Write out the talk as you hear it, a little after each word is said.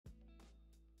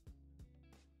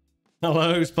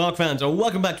Hello Spark fans, and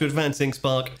welcome back to Advancing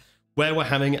Spark, where we're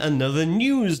having another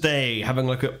news day, having a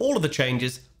look at all of the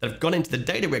changes that have gone into the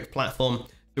Databricks platform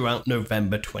throughout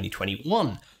November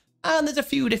 2021. And there's a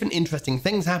few different interesting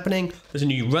things happening. There's a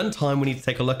new runtime we need to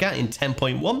take a look at in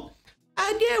 10.1.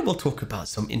 And yeah, we'll talk about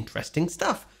some interesting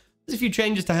stuff. There's a few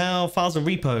changes to how files and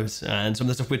repos and some of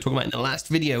the stuff we were talking about in the last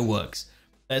video works.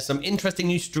 There's some interesting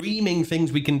new streaming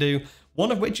things we can do,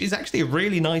 one of which is actually a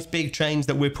really nice big change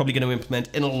that we're probably going to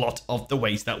implement in a lot of the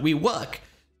ways that we work.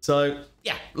 So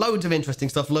yeah, loads of interesting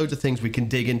stuff, loads of things we can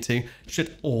dig into.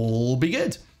 Should all be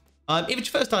good. If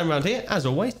it's your first time around here, as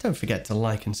always, don't forget to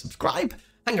like and subscribe.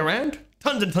 Hang around,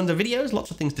 tons and tons of videos,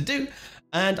 lots of things to do.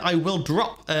 And I will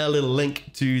drop a little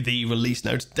link to the release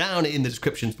notes down in the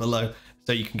descriptions below,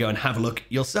 so you can go and have a look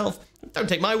yourself. Don't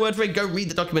take my word for it, go read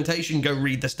the documentation, go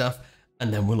read the stuff,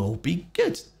 and then we'll all be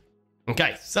good.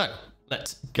 Okay, so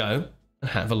let's go and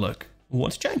have a look at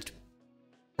what's changed.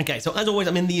 Okay, so as always,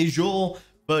 I'm in the Azure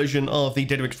version of the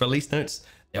Databricks release notes.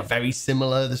 They are very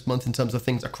similar this month in terms of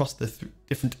things across the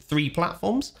different three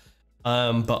platforms.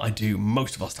 But I do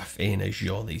most of our stuff in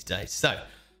Azure these days. So I'm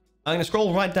going to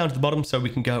scroll right down to the bottom so we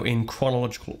can go in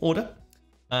chronological order.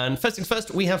 And first things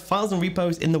first, we have files and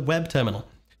repos in the web terminal.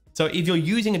 So if you're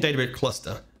using a Databricks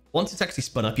cluster, once it's actually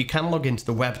spun up, you can log into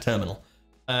the web terminal.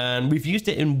 And we've used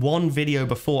it in one video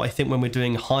before, I think, when we're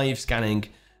doing Hive scanning,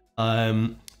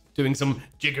 doing some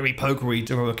jiggery pokery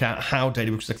to work out how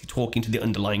Databricks is actually talking to the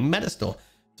underlying metastore.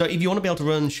 So if you want to be able to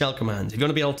run shell commands, if you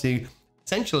want to be able to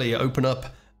essentially open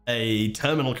up a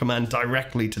terminal command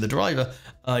directly to the driver,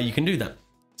 you can do that.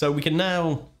 So we can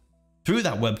now, through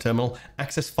that web terminal,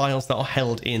 access files that are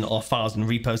held in our files and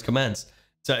repos commands.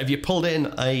 So if you pulled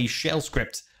in a shell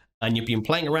script and you've been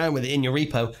playing around with it in your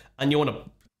repo and you want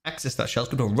to access that shell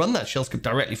script or run that shell script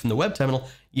directly from the web terminal,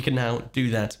 you can now do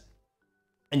that.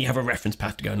 And you have a reference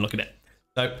path to go and look at it.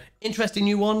 So interesting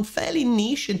new one, fairly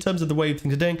niche in terms of the way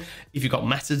things are doing. If you've got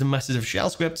masses and masses of shell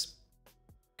scripts,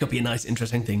 could be a nice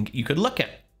interesting thing you could look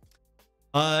at.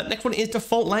 Next one is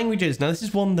default languages. Now this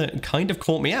is one that kind of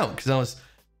caught me out because I was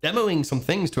demoing some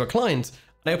things to a client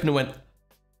and I opened and went,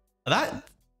 that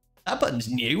button's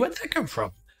new, where'd that come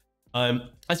from?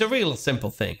 It's a real simple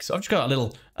thing. So I've just got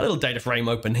a little data frame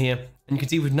open here, and you can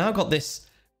see we've now got this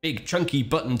big chunky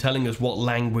button telling us what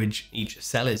language each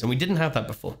cell is, and we didn't have that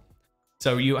before.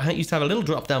 So you used to have a little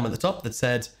drop down at the top that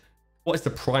said, what is the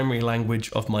primary language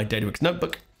of my Databricks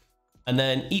notebook? And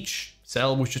then each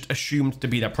cell was just assumed to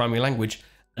be that primary language,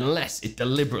 unless it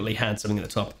deliberately had something at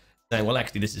the top saying, well,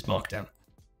 actually, this is Markdown.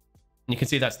 And you can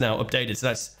see that's now updated. So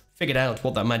that's figured out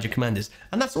what that magic command is.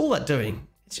 And that's all that's doing.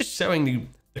 It's just showing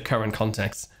the current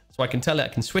context. So I can tell it, I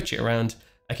can switch it around.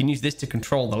 I can use this to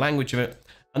control the language of it.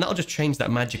 And that'll just change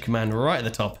that magic command right at the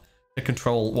top to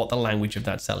control what the language of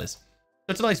that cell is. So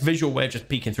it's a nice visual way of just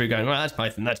peeking through going, well, that's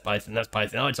Python, that's Python, that's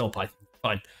Python. Oh, it's all Python.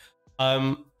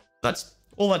 Fine. That's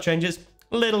all that changes.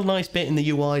 A little nice bit in the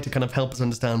UI to kind of help us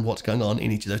understand what's going on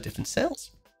in each of those different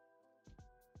cells.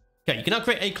 Okay, you can now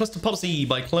create a cluster policy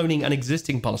by cloning an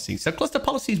existing policy. So cluster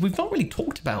policies we've not really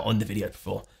talked about on the video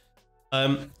before.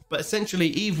 But essentially,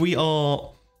 if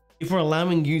we're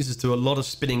allowing users to a lot of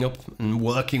spinning up and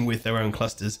working with their own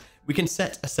clusters, we can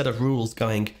set a set of rules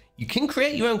going, you can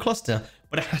create your own cluster,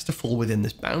 but it has to fall within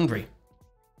this boundary.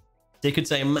 So you could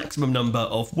say a maximum number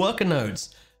of worker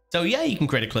nodes. So yeah, you can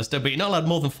create a cluster, but you're not allowed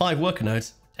more than 5 worker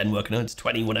nodes, 10 worker nodes,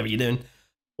 20, whatever you're doing.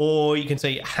 Or you can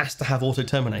say it has to have auto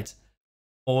terminate.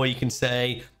 Or you can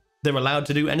say they're allowed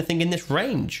to do anything in this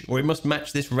range, or it must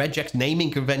match this regex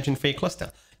naming convention for your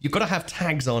cluster. You've got to have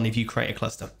tags on if you create a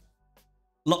cluster.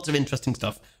 Lots of interesting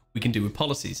stuff we can do with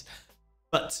policies,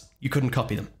 but you couldn't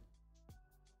copy them.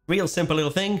 Real simple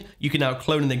little thing. You can now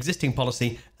clone an existing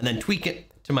policy and then tweak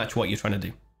it to match what you're trying to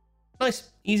do. Nice,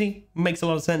 easy, makes a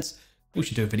lot of sense. We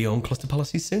should do a video on cluster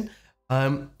policies soon.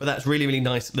 But that's really, really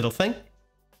nice little thing.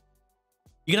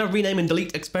 You can now rename and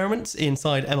delete experiments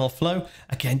inside MLflow.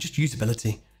 Again, just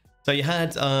usability. So you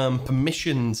had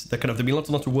permissions, there'd be lots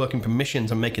and lots of work in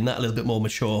permissions and making that a little bit more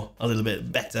mature, a little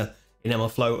bit better in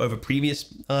MLflow over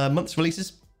previous months'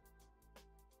 releases.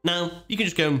 Now, you can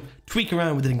just go and tweak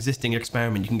around with an existing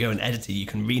experiment. You can go and edit it, you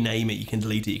can rename it, you can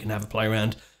delete it, you can have a play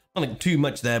around. Nothing too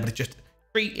much there, but it's just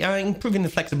improving the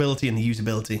flexibility and the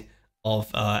usability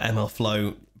of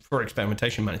MLflow for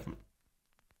experimentation management.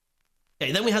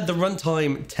 Okay, then we had the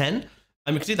runtime 10,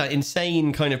 and we can see that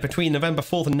insane kind of between November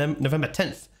 4th and November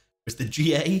 10th was the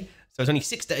GA. So it's only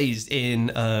 6 days in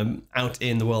out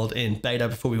in the world in beta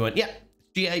before we went, yeah,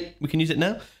 GA, we can use it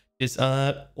now. It's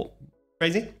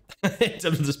crazy in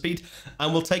terms of the speed.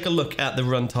 And we'll take a look at the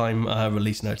runtime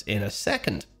release notes in a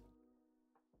second.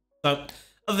 So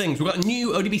other things, we've got a new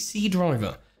ODBC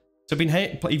driver. So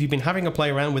if you've been having a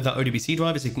play around with that ODBC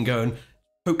drivers, you can go and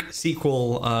poke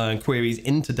SQL queries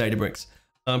into Databricks.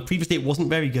 Previously, it wasn't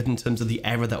very good in terms of the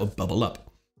error that would bubble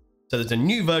up. So there's a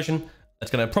new version that's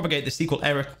going to propagate the SQL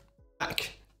error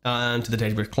back to the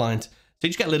Databricks client. So you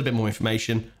just get a little bit more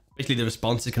information. Basically, the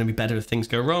response is going to be better if things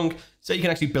go wrong. So you can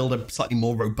actually build a slightly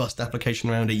more robust application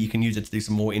around it. You can use it to do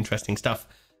some more interesting stuff.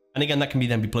 And again, that can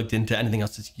then be plugged into anything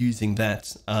else that's using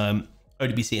that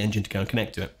ODBC engine to go and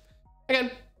connect to it.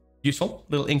 Again, useful,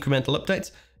 little incremental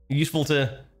updates. Useful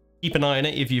to keep an eye on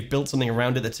it if you've built something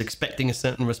around it that's expecting a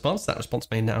certain response. That response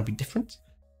may now be different.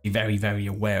 Be very, very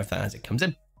aware of that as it comes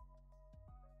in.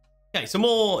 Okay, so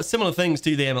more similar things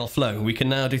to the ML flow. We can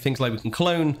now do things like we can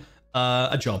clone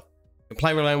a job. We can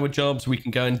play around with jobs. We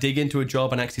can go and dig into a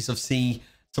job and actually sort of see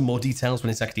some more details when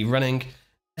it's actually running.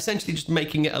 Essentially just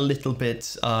making it a little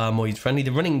bit more user-friendly.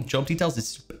 The running job details is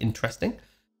super interesting.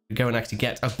 We go and actually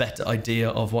get a better idea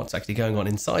of what's actually going on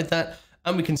inside that.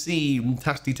 And we can see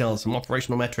task details, some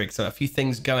operational metrics, a few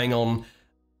things going on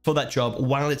for that job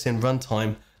while it's in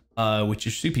runtime, which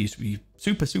is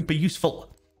super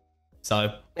useful.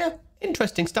 So yeah,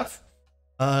 interesting stuff.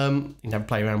 You can have a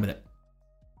play around with it.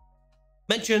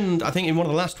 Mentioned, I think in one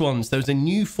of the last ones, there was a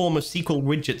new form of SQL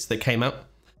widgets that came out.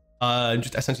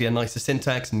 Just essentially a nicer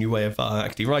syntax, a new way of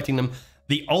actually writing them.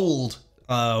 The old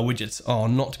widgets are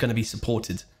not going to be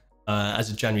supported as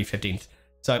of January 15th.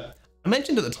 So I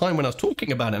mentioned at the time when I was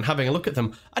talking about it and having a look at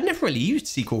them, I'd never really used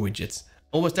SQL widgets.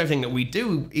 Almost everything that we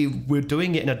do, we're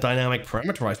doing it in a dynamic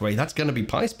parameterized way. That's going to be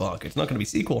PySpark. It's not going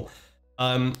to be SQL.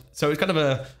 So it's kind of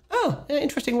a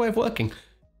interesting way of working.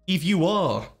 If you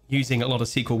are using a lot of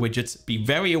SQL widgets, be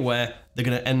very aware they're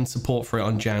going to end support for it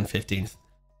on Jan 15th.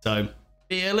 So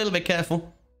be a little bit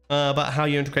careful about how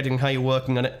you're integrating and how you're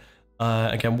working on it.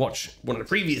 Again, watch one of the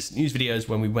previous news videos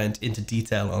when we went into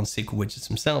detail on SQL widgets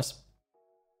themselves.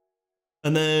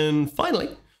 And then finally,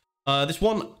 this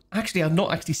one actually I've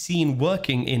not actually seen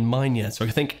working in mine yet. So I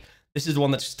think this is the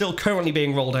one that's still currently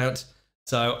being rolled out.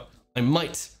 So I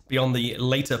might be on the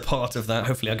later part of that.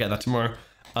 Hopefully I'll get that tomorrow.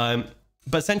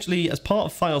 But essentially, as part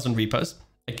of files and repos,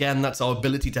 again, that's our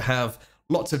ability to have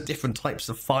lots of different types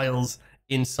of files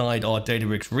inside our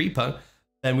Databricks repo.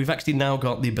 Then we've actually now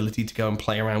got the ability to go and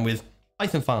play around with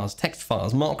Python files, text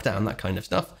files, Markdown, that kind of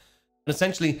stuff. And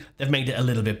essentially, they've made it a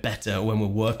little bit better when we're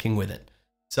working with it.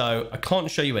 So I can't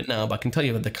show you it now, but I can tell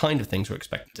you the kind of things we're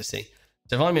expecting to see.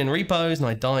 So if I'm in repos and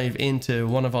I dive into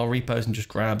one of our repos and just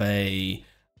grab a,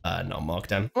 not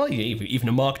Markdown, well, even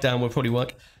a Markdown will probably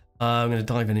work. I'm going to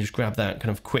dive in and just grab that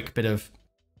kind of quick little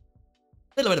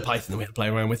bit of Python that we have to play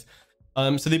around with.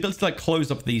 So the ability to like close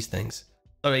up these things.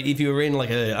 So if you were in like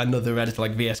another editor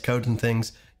like VS Code and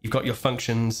things, you've got your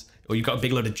functions or you've got a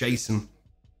big load of JSON.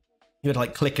 You would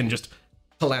like click and just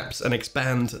collapse and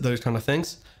expand those kind of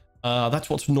things. That's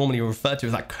what's normally referred to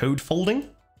as that code folding.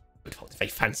 It's a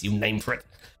very fancy name for it.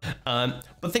 But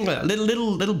think like that,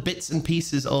 little bits and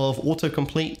pieces of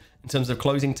autocomplete in terms of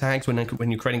closing tags when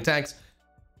you're creating tags.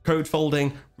 Code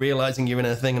folding, realizing you're in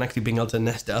a thing and actually being able to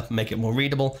nest it up and make it more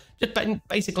readable. Just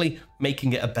basically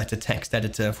making it a better text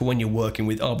editor for when you're working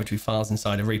with arbitrary files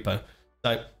inside a repo.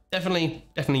 So definitely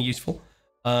useful.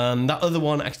 That other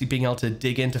one, actually being able to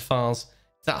dig into files,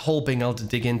 that whole being able to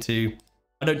dig into,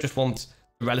 I don't just want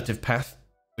the relative path,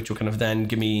 which will kind of then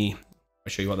give me,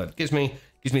 I'll show you what that gives me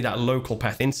that local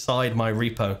path inside my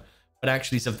repo. But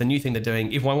actually, so the new thing they're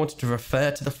doing, if I wanted to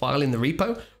refer to the file in the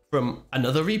repo, from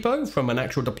another repo, from an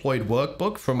actual deployed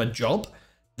workbook, from a job,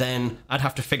 then I'd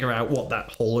have to figure out what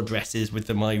that whole address is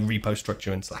within my repo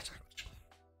structure in Slack.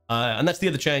 And that's the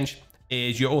other change,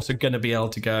 is you're also going to be able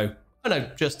to go, oh no,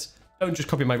 don't just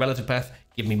copy my relative path,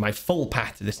 give me my full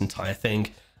path to this entire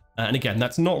thing. And again,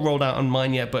 that's not rolled out on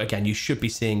mine yet, but again, you should be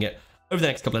seeing it over the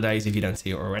next couple of days if you don't see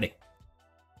it already.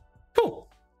 Cool,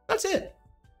 that's it.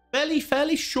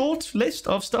 Fairly short list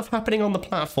of stuff happening on the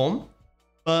platform.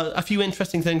 A few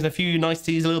interesting things, a few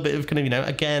niceties, a little bit of kind of,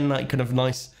 again, like kind of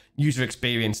nice user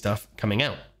experience stuff coming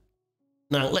out.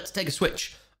 Now, let's take a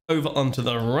switch over onto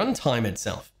the runtime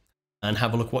itself and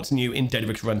have a look what's new in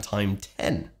Databricks Runtime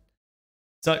 10.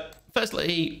 So,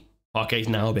 firstly, Parquet is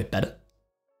now a bit better.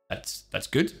 That's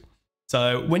good.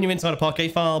 So, when you're inside a Parquet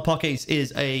file, Parquet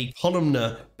is a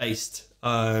columnar-based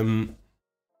file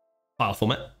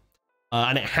format,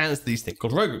 and it has these things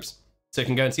called row groups. So, you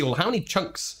can go and see, well, how many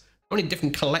chunks, how many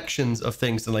different collections of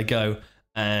things do they go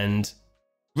and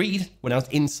read when I was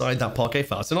inside that Parquet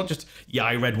file? So not just, yeah,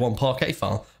 I read one Parquet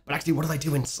file, but actually what do they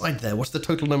do inside there? What's the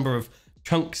total number of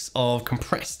chunks of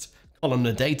compressed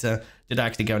columnar data did I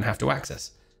actually go and have to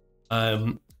access?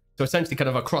 So essentially kind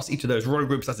of across each of those row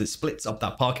groups as it splits up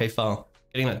that Parquet file,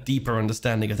 getting that deeper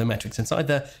understanding of the metrics inside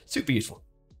there, super useful.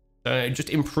 So just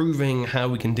improving how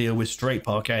we can deal with straight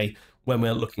Parquet when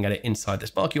we're looking at it inside the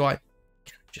Spark UI.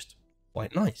 Just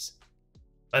quite nice.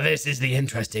 But this is the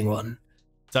interesting one.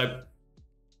 So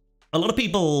a lot of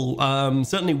people,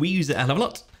 certainly we use it a hell of a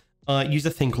lot, use a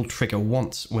thing called trigger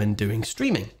once when doing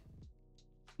streaming.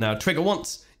 Now, trigger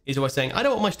once is always saying, I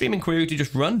don't want my streaming query to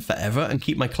just run forever and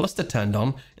keep my cluster turned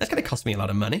on. That's going to cost me a lot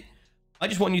of money. I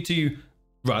just want you to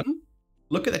run,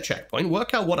 look at the checkpoint,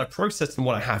 work out what I processed and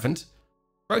what I haven't,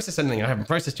 process anything I haven't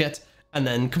processed yet, and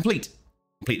then complete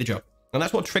the job. And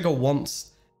that's what trigger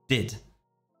once did.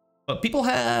 But people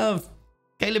have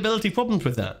scalability problems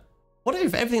with that. What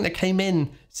if everything that came in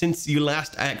since you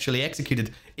last actually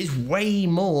executed is way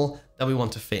more than we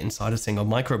want to fit inside a single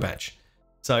micro batch?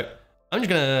 So I'm just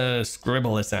going to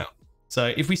scribble this out.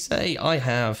 So if we say I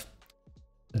have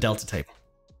a Delta table,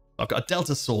 I've got a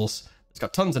Delta source, it's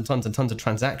got tons and tons and tons of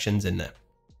transactions in there.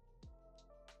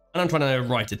 And I'm trying to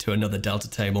write it to another Delta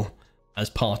table as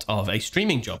part of a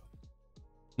streaming job.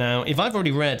 Now, if I've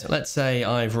already read, let's say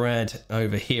I've read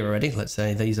over here already, let's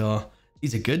say these are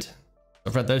good.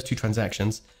 I've read those two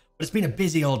transactions, but it's been a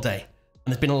busy old day.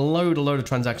 And there's been a load of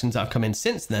transactions that have come in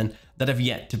since then that have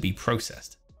yet to be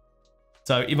processed.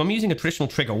 So if I'm using a traditional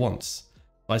trigger once,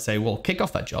 I say, well, kick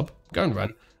off that job, go and run.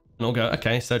 And I'll go,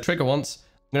 okay, so trigger once,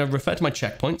 I'm going to refer to my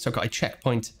checkpoint. So I've got a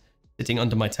checkpoint sitting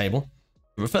under my table.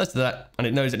 It refers to that, and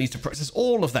it knows it needs to process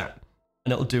all of that.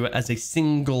 And it'll do it as a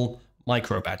single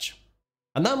micro batch.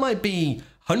 And that might be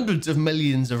hundreds of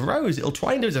millions of rows. It'll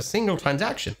try and do as a single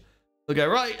transaction. It'll go,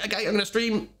 right, okay, I'm going to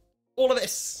stream all of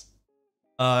this.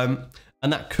 And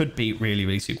that could be really,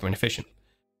 really super inefficient.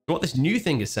 So what this new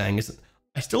thing is saying is that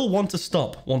I still want to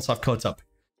stop once I've caught up.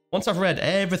 Once I've read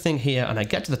everything here and I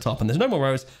get to the top and there's no more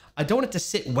rows, I don't want it to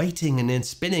sit waiting and then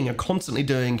spinning and constantly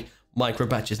doing micro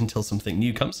batches until something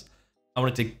new comes. I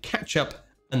want it to catch up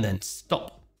and then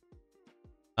stop.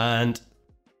 And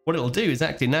what it'll do is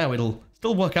actually now it'll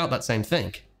still work out that same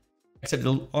thing, except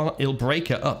it'll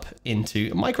break it up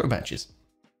into micro batches.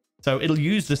 So it'll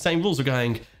use the same rules of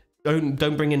going,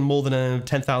 don't bring in more than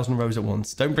 10,000 rows at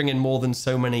once. Don't bring in more than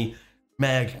so many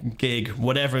meg, gig,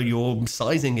 whatever your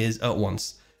sizing is at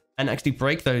once, and actually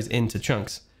break those into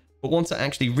chunks. But once it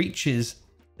actually reaches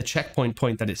the checkpoint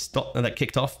point that that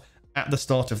kicked off at the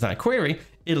start of that query,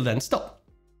 it'll then stop.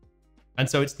 And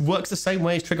so it works the same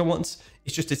way as trigger once.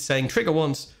 It's saying trigger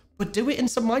once, but do it in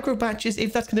some micro batches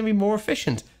if that's going to be more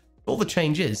efficient. All the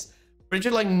changes, but it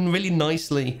just like really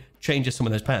nicely changes some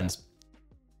of those patterns.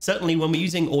 Certainly when we're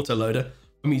using autoloader,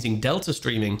 when we're using Delta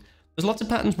streaming, there's lots of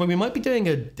patterns where we might be doing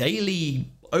a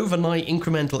daily, overnight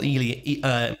incremental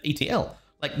ETL,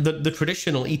 like the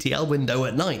traditional ETL window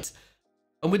at night.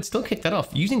 And we'd still kick that off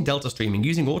using Delta streaming,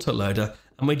 using autoloader,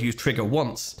 and we'd use trigger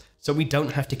once, so we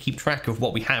don't have to keep track of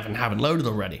what we have and haven't loaded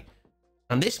already.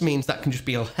 And this means that can just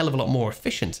be a hell of a lot more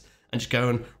efficient and just go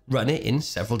and run it in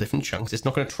several different chunks. It's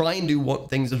not going to try and do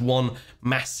things as one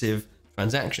massive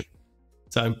transaction.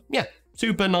 So yeah,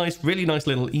 super nice, really nice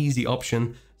little easy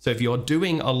option. So if you're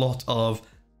doing a lot of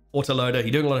autoloader,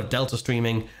 you're doing a lot of Delta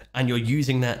streaming, and you're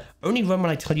using that, only run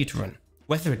when I tell you to run.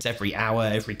 Whether it's every hour,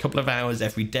 every couple of hours,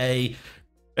 every day,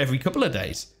 every couple of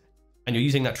days, and you're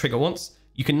using that trigger once,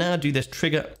 you can now do this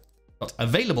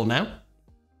trigger.AvailableNow.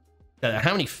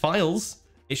 How many files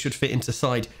it should fit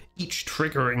inside each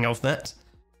triggering of that,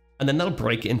 and then that'll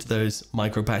break it into those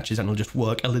micro batches and it'll just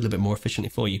work a little bit more efficiently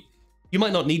for you. You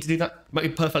might not need to do that. You might be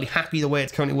perfectly happy the way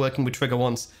it's currently working with trigger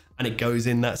once and it goes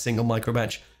in that single micro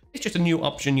batch. It's just a new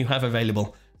option you have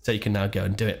available, so you can now go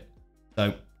and do it.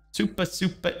 So super,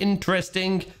 super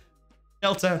interesting.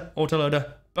 Delta,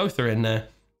 autoloader, both are in there.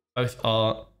 Both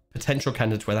are potential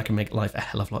candidates where that can make life a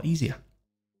hell of a lot easier.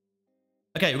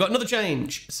 Okay, we've got another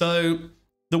change. So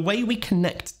the way we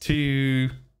connect to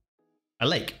a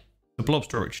lake, the blob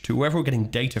storage, to wherever we're getting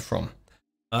data from,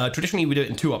 traditionally we do it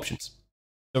in two options.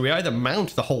 So we either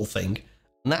mount the whole thing,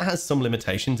 and that has some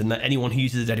limitations in that anyone who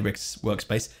uses the Databricks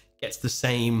workspace gets the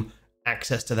same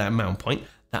access to that mount point.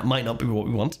 That might not be what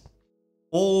we want.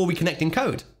 Or we connect in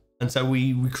code. And so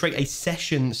we create a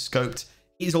session scoped,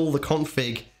 here's all the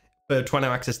config for trying to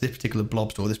access this particular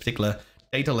blob store, this particular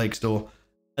data lake store.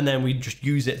 And then we just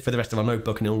use it for the rest of our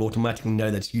notebook and it'll automatically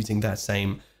know that it's using that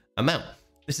same amount.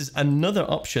 This is another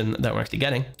option that we're actually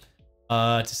getting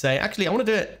to say, actually, I want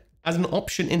to do it as an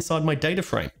option inside my data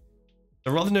frame.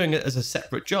 So rather than doing it as a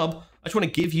separate job, I just want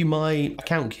to give you my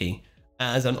account key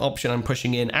as an option I'm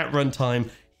pushing in at runtime.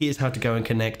 Here's how to go and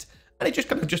connect. And it just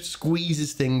kind of just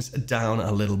squeezes things down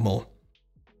a little more.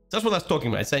 So that's what that's talking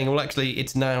about. It's saying, well, actually,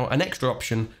 it's now an extra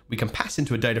option we can pass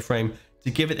into a data frame to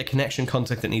give it the connection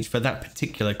context it needs for that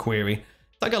particular query.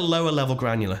 It's like a lower level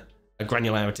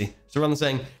granularity. So rather than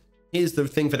saying, here's the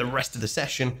thing for the rest of the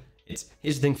session. Here's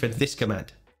the thing for this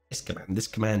command, this command, this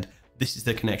command. This is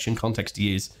the connection context to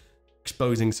use,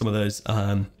 exposing some of those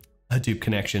Hadoop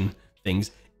connection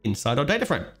things inside our data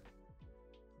frame.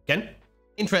 Again,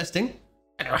 interesting.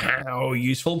 I don't know how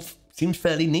useful. Seems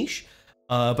fairly niche,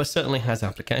 but certainly has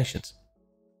applications.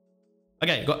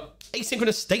 Okay, you've got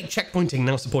asynchronous state checkpointing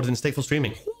now supported in stateful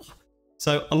streaming.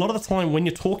 So a lot of the time when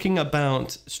you're talking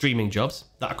about streaming jobs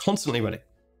that are constantly running,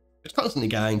 it's constantly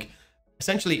going,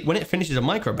 essentially when it finishes a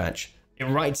micro batch, it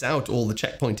writes out all the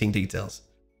checkpointing details.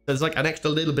 There's like an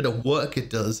extra little bit of work it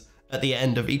does at the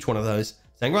end of each one of those,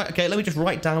 saying, right, okay, let me just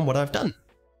write down what I've done.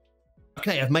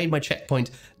 Okay, I've made my checkpoint.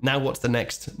 Now what's the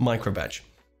next micro batch?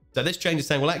 So this change is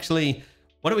saying, well, actually,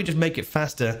 why don't we just make it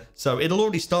faster? So it'll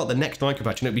already start the next micro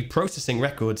batch and it'll be processing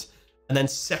records and then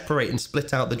separate and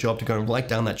split out the job to go and write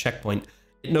down that checkpoint.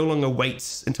 It no longer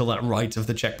waits until that write of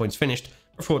the checkpoint's finished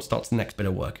before it starts the next bit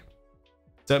of work.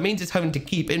 So it means it's having to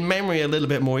keep in memory a little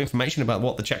bit more information about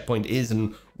what the checkpoint is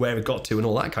and where it got to and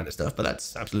all that kind of stuff. But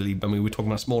that's absolutely, I mean, we're talking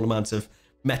about small amounts of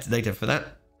metadata for that.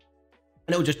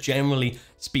 And it will just generally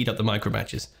speed up the micro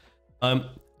batches.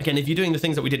 Again, if you're doing the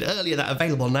things that we did earlier, that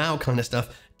available now kind of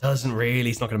stuff doesn't really,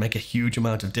 it's not going to make a huge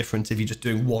amount of difference if you're just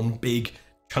doing one big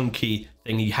chunky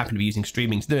thing and you happen to be using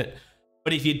streaming to do it.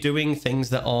 But if you're doing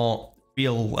things that are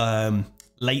real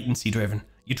latency driven,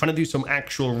 you're trying to do some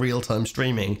actual real-time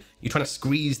streaming, you're trying to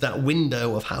squeeze that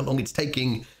window of how long it's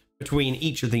taking between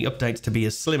each of the updates to be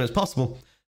as slim as possible,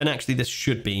 then actually this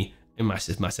should be a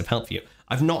massive, massive help for you.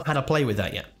 I've not had a play with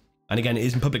that yet. And again, it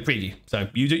is in public preview, so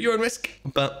use it at your own risk,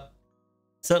 but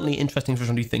certainly interesting for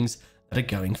trying to do things that are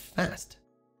going fast.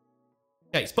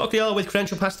 Okay, SparklyR with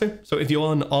credential pass-through. So if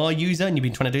you're an R user and you've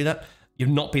been trying to do that, you've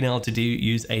not been able to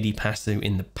use AD pass-through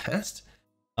in the past.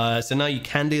 So now you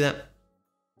can do that.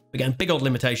 Again, big old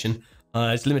limitation.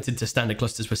 It's limited to standard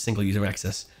clusters with single user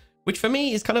access, which for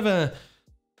me is kind of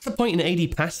what's the point in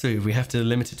AD pass-through if we have to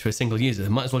limit it to a single user?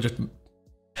 Might as well just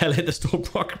hell hit the store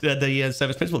proc, the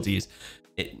service principal to use.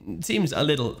 It seems a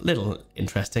little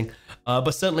interesting,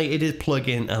 but certainly it did plug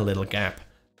in a little gap.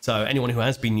 So anyone who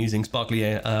has been using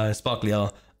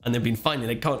SparklyR and they've been finding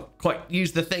they can't quite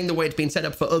use the thing the way it's been set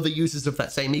up for other users of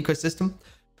that same ecosystem,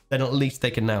 then at least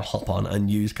they can now hop on and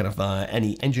use kind of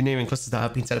any engineering clusters that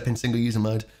have been set up in single user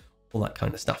mode, all that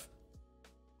kind of stuff.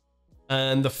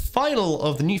 And the final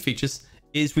of the new features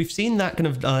is we've seen that kind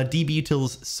of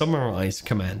dbutils summarize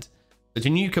command. It's a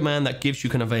new command that gives you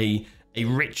kind of a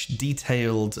rich,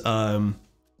 detailed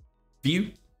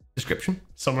view, description,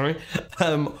 summary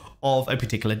of a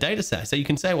particular data set. So you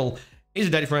can say, well, here's a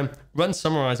data frame, run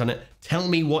summarize on it, tell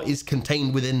me what is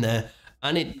contained within there.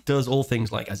 And it does all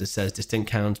things like, as it says, distinct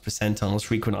counts, percentiles,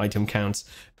 frequent item counts,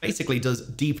 basically does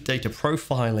deep data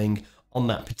profiling on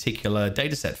that particular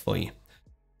data set for you.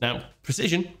 Now,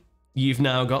 precision, you've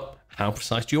now got how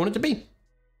precise do you want it to be?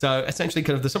 So essentially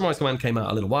kind of the summarize command came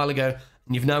out a little while ago,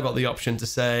 and you've now got the option to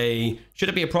say, should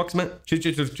it be approximate? Should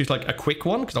it just like a quick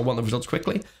one because I want the results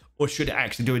quickly? Or should it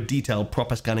actually do a detailed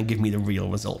proper scan and give me the real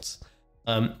results?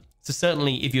 So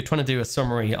certainly if you're trying to do a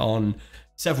summary on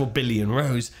several billion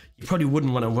rows, you probably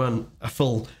wouldn't want to run a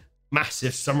full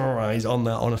massive summarize on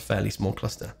a fairly small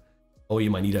cluster. Or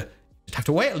you might need just have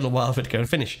to wait a little while for it to go and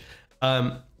finish.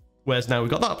 Whereas now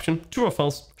we've got that option, true or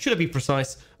false, should it be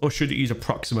precise or should it use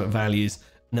approximate values?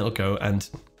 And it'll go and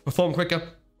perform quicker,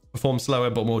 perform slower,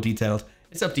 but more detailed.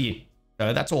 It's up to you.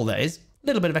 So that's all there is. A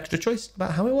little bit of extra choice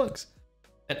about how it works.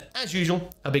 And as usual,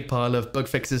 a big pile of bug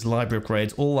fixes, library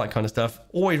upgrades, all that kind of stuff.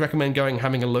 Always recommend going and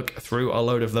having a look through a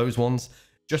load of those ones,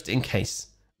 just in case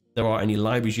there are any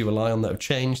libraries you rely on that have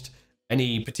changed,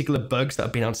 any particular bugs that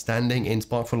have been outstanding in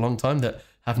Spark for a long time that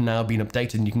have now been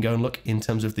updated, and you can go and look in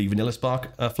terms of the vanilla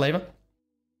Spark flavor.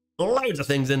 Loads of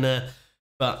things in there,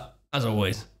 but as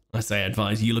always, I say I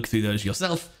advise you look through those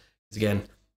yourself, because again,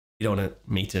 you don't want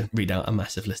me to read out a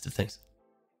massive list of things.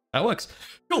 That works.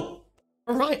 Cool.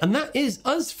 All right, and that is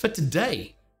us for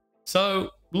today.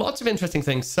 So lots of interesting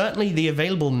things. Certainly the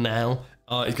AvailableNow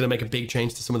is going to make a big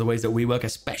change to some of the ways that we work,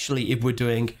 especially if we're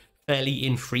doing fairly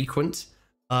infrequent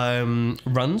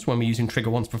runs when we're using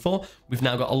trigger once before. We've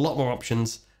now got a lot more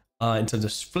options in terms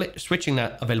of switching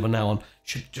that AvailableNow on.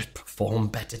 Should just perform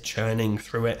better, churning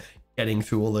through it, getting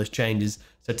through all those changes.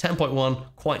 So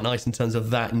 10.1, quite nice in terms of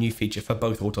that new feature for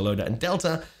both Autoloader and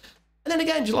Delta. And then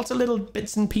again, just lots of little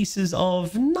bits and pieces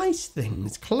of nice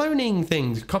things, cloning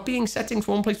things, copying settings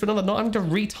from one place to another, not having to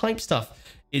retype stuff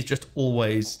is just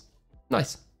always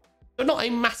nice. So not a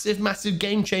massive, massive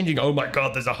game-changing, oh my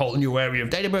god, there's a whole new area of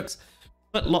Databricks,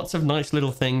 but lots of nice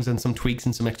little things and some tweaks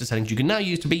and some extra settings you can now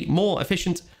use to be more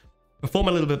efficient, perform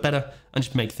a little bit better, and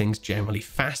just make things generally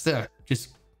faster. Just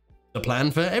the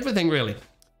plan for everything, really.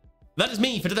 That is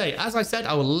me for today. As I said,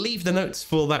 I will leave the notes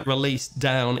for that release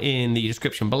down in the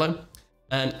description below.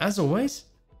 And as always,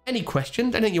 any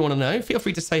questions, anything you want to know, feel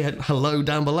free to say hello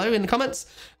down below in the comments.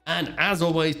 And as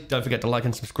always, don't forget to like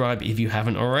and subscribe if you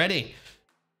haven't already.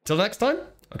 Till next time,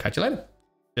 I'll catch you later.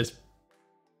 Cheers.